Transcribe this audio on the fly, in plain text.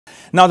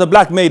Now, the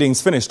Black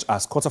Maidens finished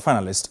as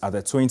quarter-finalists at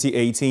the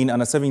 2018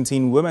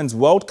 Under-17 Women's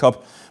World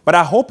Cup, but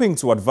are hoping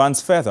to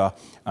advance further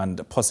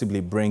and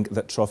possibly bring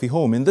the trophy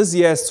home in this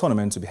year's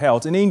tournament to be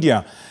held in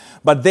India.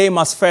 But they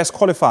must first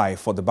qualify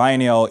for the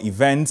biennial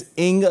event.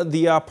 In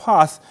their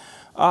path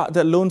are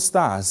the Lone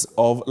Stars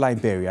of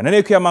Liberia.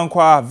 Nenekwe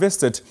Amankwa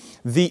visited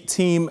the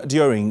team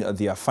during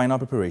their final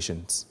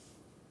preparations.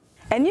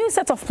 A new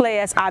set of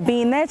players are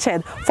being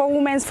nurtured for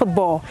women's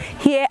football.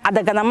 Here at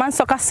the Ghanaman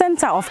Soccer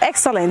Center of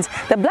Excellence,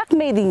 the Black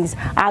Maidens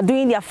are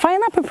doing their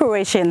final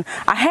preparation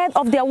ahead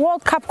of their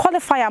World Cup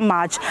qualifier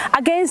match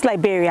against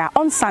Liberia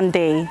on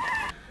Sunday.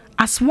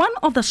 As one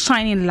of the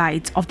shining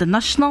lights of the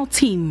national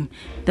team,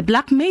 the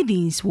Black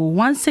Maidens will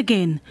once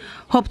again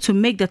hope to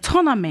make the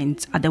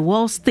tournament at the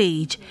world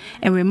stage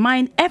and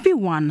remind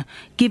everyone,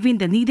 giving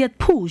the needed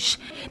push,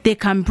 they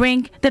can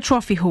bring the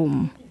trophy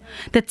home.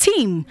 The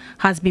team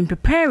has been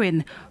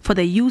preparing for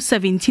the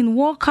U17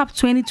 World Cup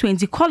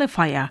 2020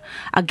 qualifier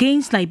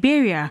against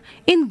Liberia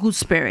in good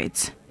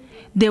spirits.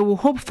 They will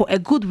hope for a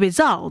good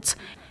result,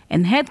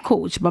 and head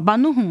coach Baba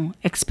Nuhu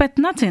expect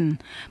nothing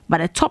but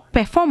a top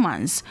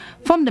performance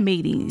from the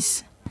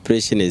Maidens.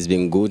 Preparation has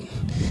been good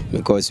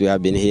because we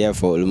have been here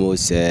for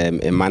almost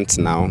a month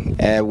now.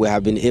 We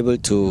have been able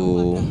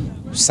to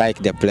psych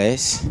the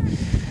players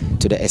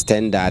to the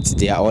extent that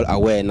they are all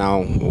aware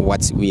now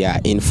what we are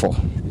in for.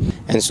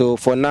 And so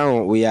for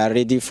now, we are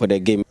ready for the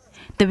game.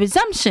 The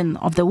resumption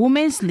of the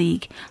Women's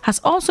League has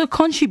also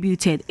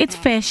contributed its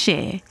fair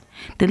share.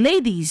 The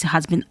ladies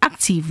has been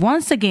active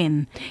once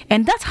again,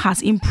 and that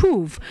has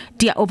improved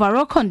their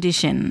overall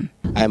condition.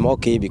 I'm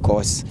okay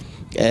because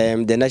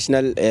the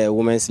National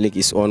Women's League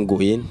is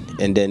ongoing,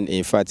 and then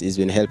in fact it's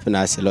been helping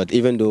us a lot,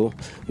 even though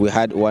we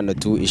had one or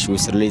two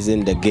issues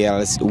releasing the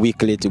girls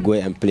weekly to go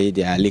and play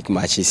their league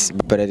matches,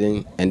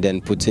 preparing and then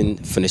putting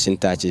finishing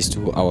touches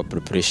to our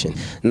preparation.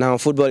 Now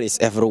football is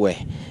everywhere,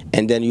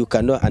 and then you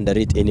cannot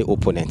underrate any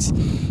opponent.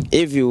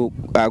 If you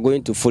are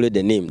going to follow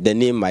the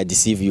name might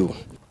deceive you.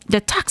 The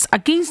task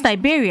against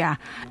Liberia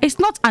is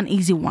not an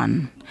easy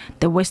one.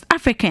 The West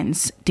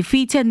Africans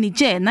defeated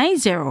Niger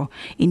 9-0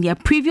 in their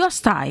previous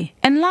tie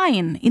and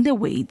lying in the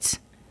weight.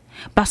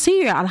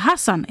 Basir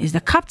Al-Hassan is the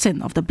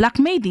captain of the Black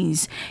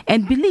Maidens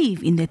and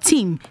believes in the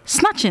team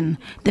snatching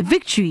the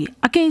victory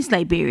against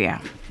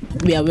Liberia.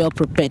 We are well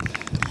prepared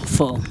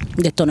for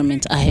the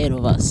tournament ahead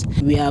of us.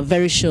 We are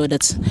very sure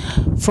that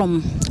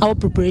from our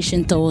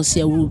preparation towards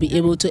here, we will be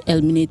able to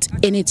eliminate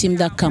any team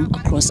that comes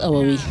across our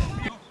way.